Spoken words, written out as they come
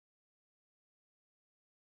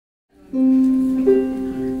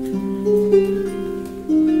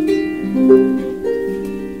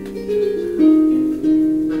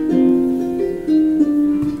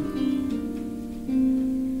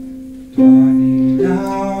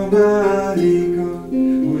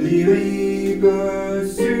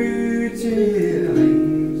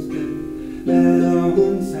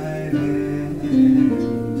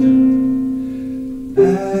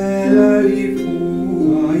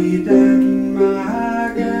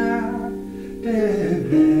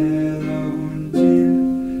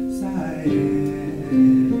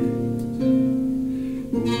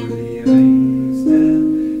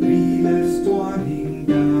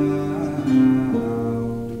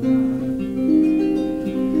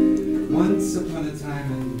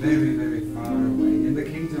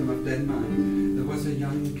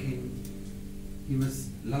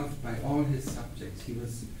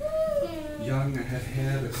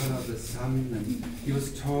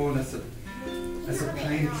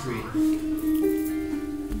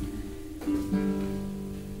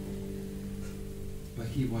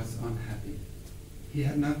He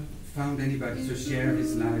had not found anybody to share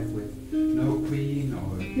his life with, no queen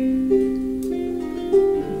or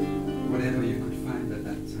whatever you could find at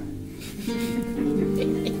that time.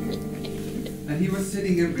 And he was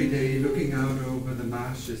sitting every day looking out over the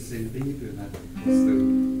marshes in Viljandi, that was the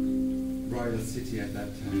royal city at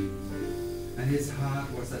that time. And his heart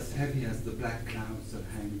was as heavy as the black clouds that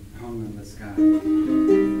hung in the sky,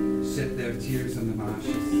 shed their tears on the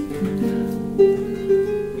marshes.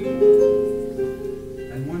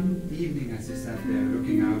 And one evening as he sat there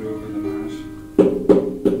looking out over the marsh,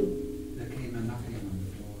 there came a knocking on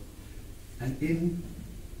the door. And in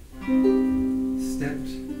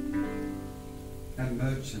stepped a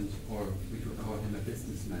merchant, or we could call him a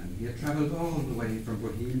businessman. He had traveled all the way from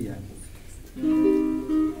Bohemia.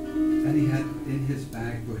 And he had in his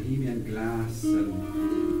bag Bohemian glass, and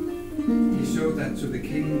he showed that to the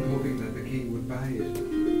king, hoping that the king would buy it.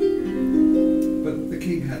 But the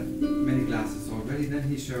king had many glasses already. Then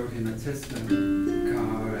he showed him a Tesla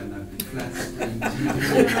car and a flat screen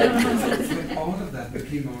TV. But all of that the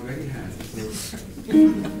king already had. So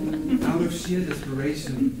out of sheer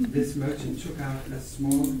desperation, this merchant took out a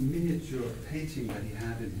small miniature painting that he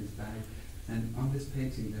had in his bag. And on this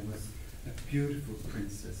painting there was a beautiful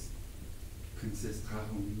princess, Princess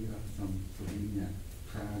Dagmar from Bohemia,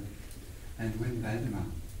 Prague. And when Valdemar,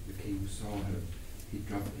 the king, saw her, he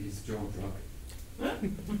dropped his jaw dropped.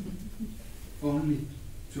 Only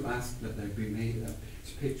to ask that there be made a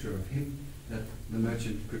picture of him that the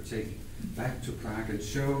merchant could take back to Prague and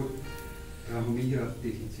show Dagmar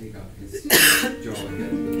did he take up his jaw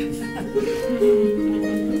again.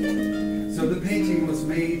 So the painting was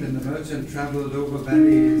made and the merchant traveled over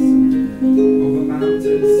valleys, over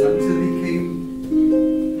mountains, until he came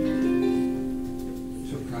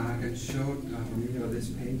to Prague and showed Dagmar this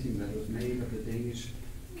painting that was made of the Danish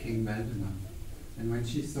King Valdemar. And when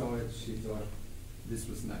she saw it, she thought this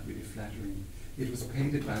was not really flattering. It was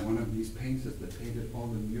painted by one of these painters that painted all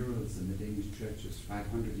the murals in the Danish churches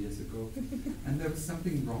 500 years ago. And there was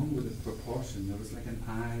something wrong with the proportion. There was like an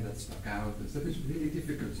eye that stuck out. So it was really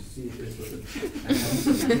difficult to see if this was a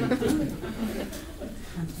handsome.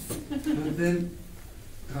 But then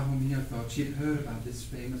Dagmar thought she'd heard about this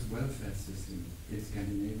famous welfare system in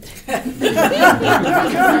Scandinavia.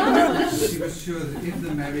 She was sure that if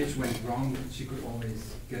the marriage went wrong, she could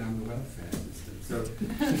always get on the welfare system. So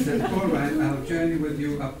she said, all right, I'll journey with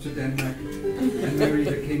you up to Denmark and marry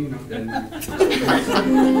the king of Denmark. So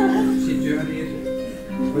she journeyed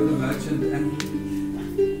with the merchant,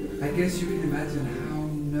 and I guess you can imagine how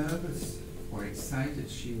nervous or excited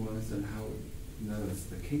she was and how nervous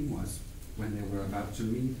the king was when they were about to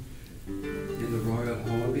meet in the royal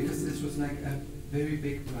hall, because this was like a very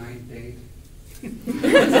big blind date. They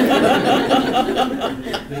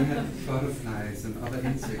had butterflies and other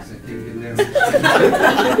insects, I think, in there.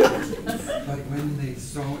 But when they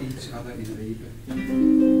saw each other in Riga,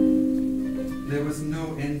 there was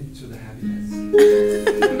no end to the happiness,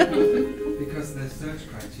 because their search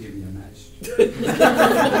criteria matched.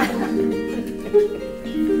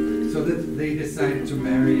 So that they decided to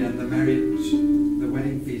marry, and the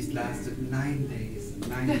wedding feast lasted 9 days and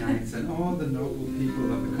 9 nights, and all the noble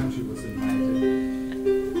people of the country was invited.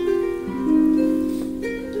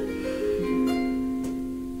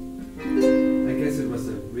 I guess it was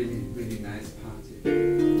a really, really nice party.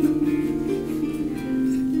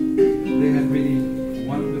 They had really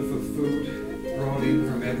wonderful food brought in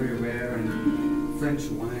from everywhere, and French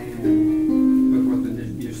wine, but what the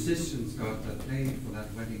musicians got that played for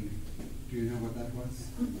that wedding, do you know what that was?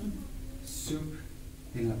 Soup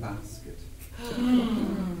in a basket.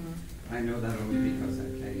 I know that only because I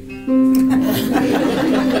played.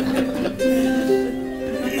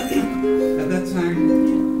 At that time,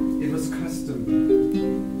 it was custom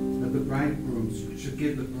that the bridegrooms should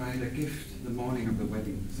give the bride a gift the morning of the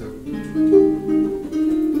wedding. So,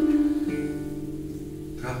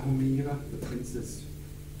 Drahomira, the princess,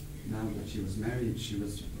 now that she was married, she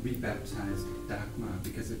was rebaptized Dagmar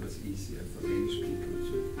because it was easier for Danish people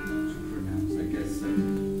to pronounce, I guess.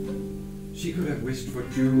 She could have wished for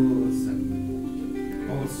jewels and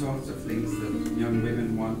all sorts of things that young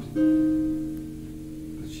women want,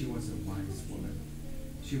 but she was a wise woman.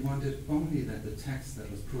 She wanted only that the tax that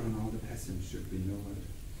was put on all the peasants should be lowered,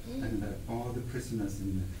 and that all the prisoners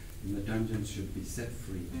in the dungeons should be set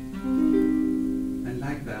free. And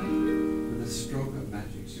like that, with a stroke of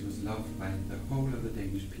magic, she was loved by the whole of the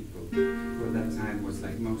Danish people, who at that time was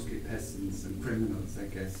like mostly peasants and criminals, I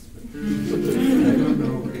guess. But I don't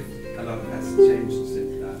know if a lot has changed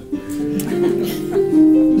since that.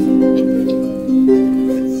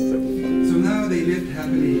 So now they lived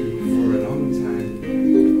happily for a long time,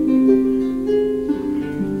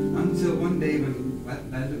 until one day when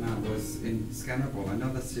Valdemar was in Skanderborg,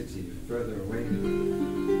 another city further away,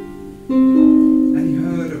 and he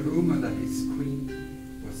heard a rumor that his queen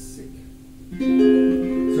was sick.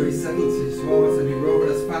 So he settled his horse and he rode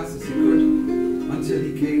as fast as he could until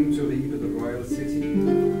he came to Ribe, the royal city.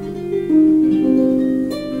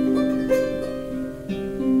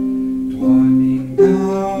 Dronning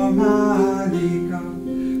Dagmar ligger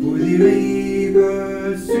ud i Ribe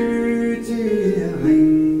syge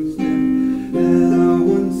ringsted, lader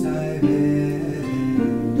hun sig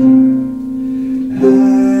vente.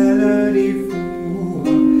 Alle de fruer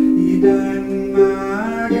i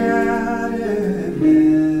Danmark det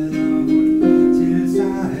med hun til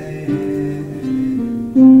sig hente.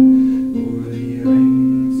 Ud i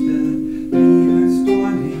ringsted Ribes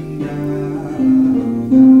dronning Dagmar.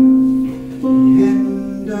 I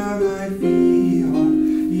henter mig fire,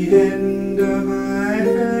 I henter mig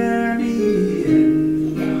fem, I henter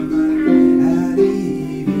mig af de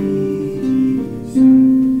vise.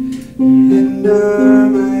 I henter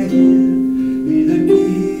mig hid, ved den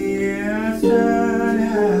Kirsten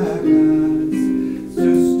Herberts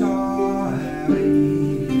søster er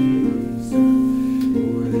Riise.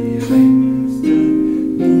 Ud i ringsted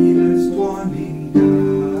Ribes dronning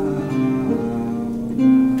Dagmar.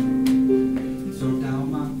 So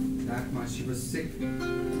Dagmar, she was sick,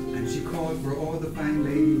 and she called for all the fine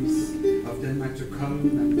ladies of Denmark to come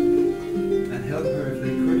and help her if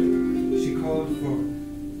they could. She called for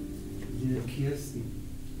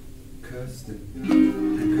Kirsten,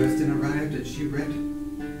 and Kirsten arrived and she read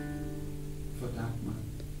for Dagmar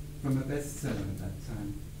from a bestseller at that time,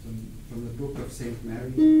 from the book of Saint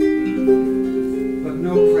Mary. But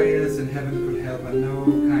no prayers in heaven could help, and no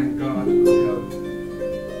kind God could help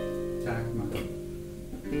Dagmar.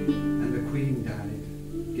 And the queen died,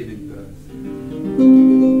 giving birth.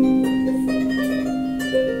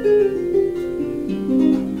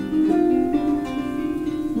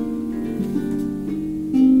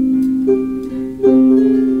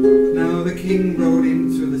 Now the king rode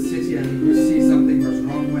into the city and he could see something was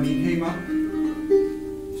wrong when he came up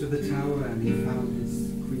to the tower and he found his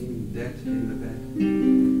queen dead in the bed.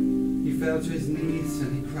 He fell to his knees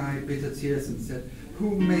and he cried bitter tears and said, "Who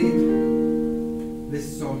made this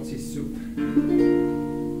salty soup?"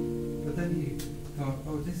 But then he thought,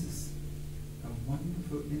 oh, this is a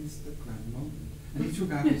wonderful Instagram moment. And he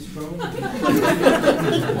took out his phone.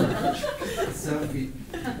 Selfie,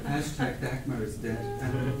 hashtag Dagmar is dead.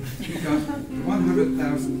 And he got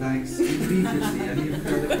 100,000 likes immediately and he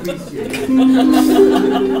felt appreciated.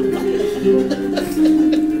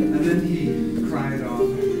 And then he cried on.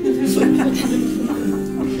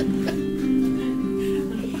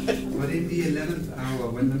 But in the 11th hour,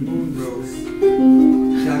 when the moon rose,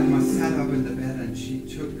 Dagmar sat up in the bed and she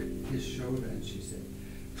took his shoulder and she said,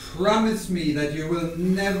 "Promise me that you will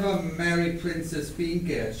never marry Princess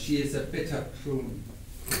Beengert. She is a bitter prune."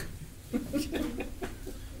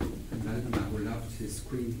 And Valdemar, who loved his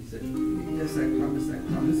queen, he said, "Yes, I promise, I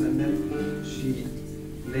promise." And then she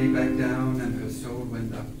lay back down and her soul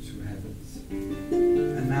went up to heavens.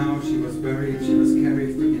 And now she was buried, she was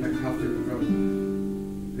carried in a coffin from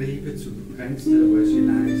Ribe to Ringsted, where she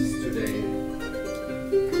lies today.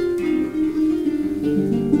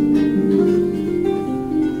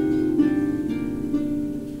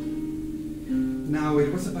 Now it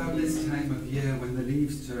was about this time of year when the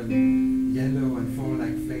leaves turn yellow and fall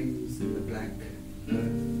like flames in the black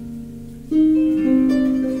earth.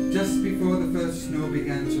 Just before the first snow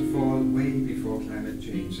began to fall, way before climate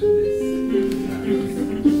change and this,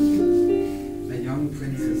 a young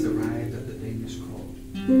princess arrived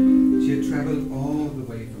travelled all the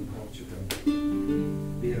way from Portugal.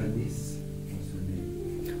 Viljandi was her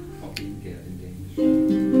name, or Viljandi in Danish.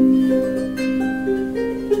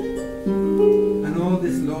 And all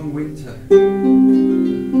this long winter,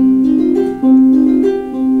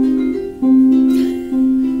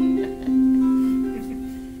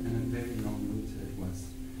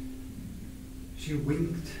 she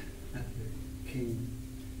winked at the king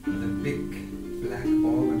with the big, black,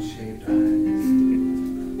 almond-shaped eyes.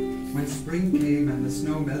 When spring came and the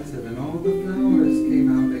snow melted and all the flowers came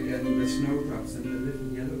out again, the snowdrops and the little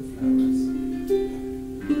yellow flowers,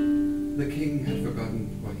 the king had forgotten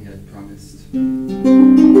what he had promised. And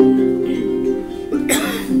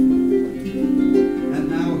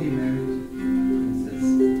now he married Princess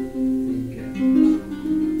Viljandi.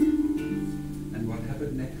 And what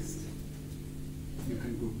happened next? You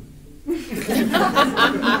can Google.